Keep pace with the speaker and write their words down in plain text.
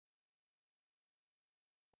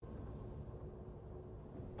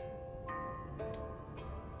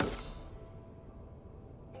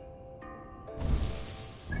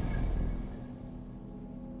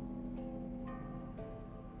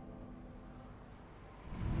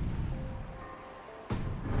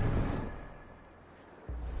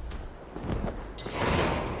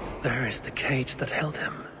There is the cage that held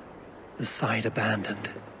him. The site abandoned,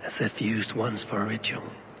 as if used once for a ritual,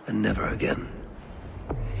 and never again.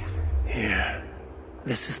 Here.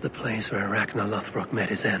 This is the place where Ragnar Lothbrok met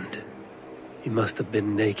his end. He must have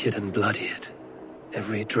been naked and bloodied,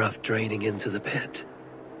 every drop draining into the pit.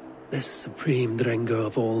 This supreme Drengir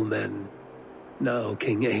of all men, now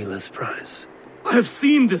King Ayla's prize. I have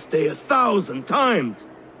seen this day 1,000 times.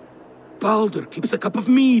 Baldur keeps a cup of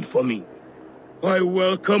mead for me. I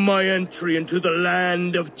welcome my entry into the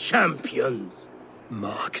land of champions.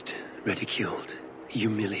 Mocked, ridiculed,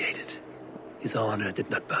 humiliated. His honor did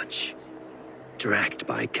not budge. Dragged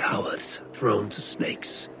by cowards, thrown to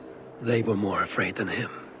snakes. They were more afraid than him.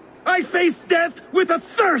 I face death with a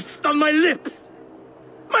thirst on my lips.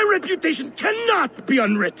 My reputation cannot be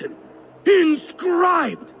unwritten.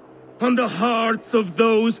 Inscribed on the hearts of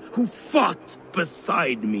those who fought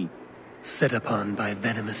beside me. Set upon by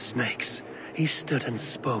venomous snakes, he stood and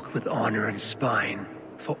spoke with honor and spine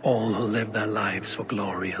for all who lived their lives for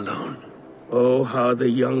glory alone. Oh, how the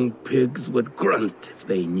young pigs would grunt if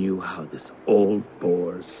they knew how this old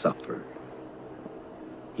boar suffered.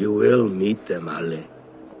 You will meet them, Ale.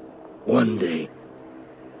 One day,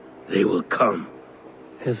 they will come.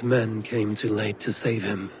 His men came too late to save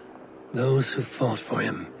him. Those who fought for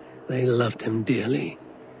him, they loved him dearly.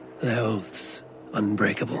 Their oaths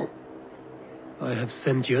unbreakable. I have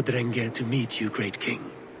sent your Drengir to meet you, great king.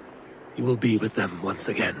 You will be with them once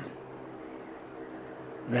again.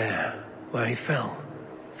 There, where he fell,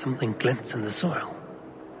 something glints in the soil.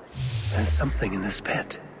 There's something in this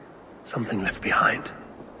pit. Something left behind.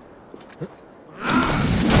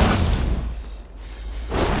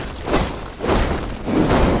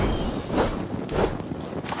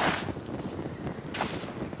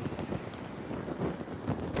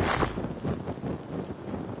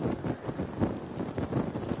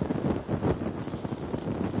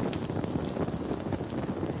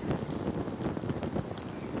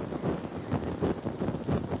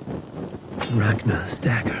 Ragnar's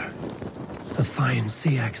dagger. A fine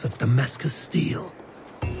sea axe of Damascus steel.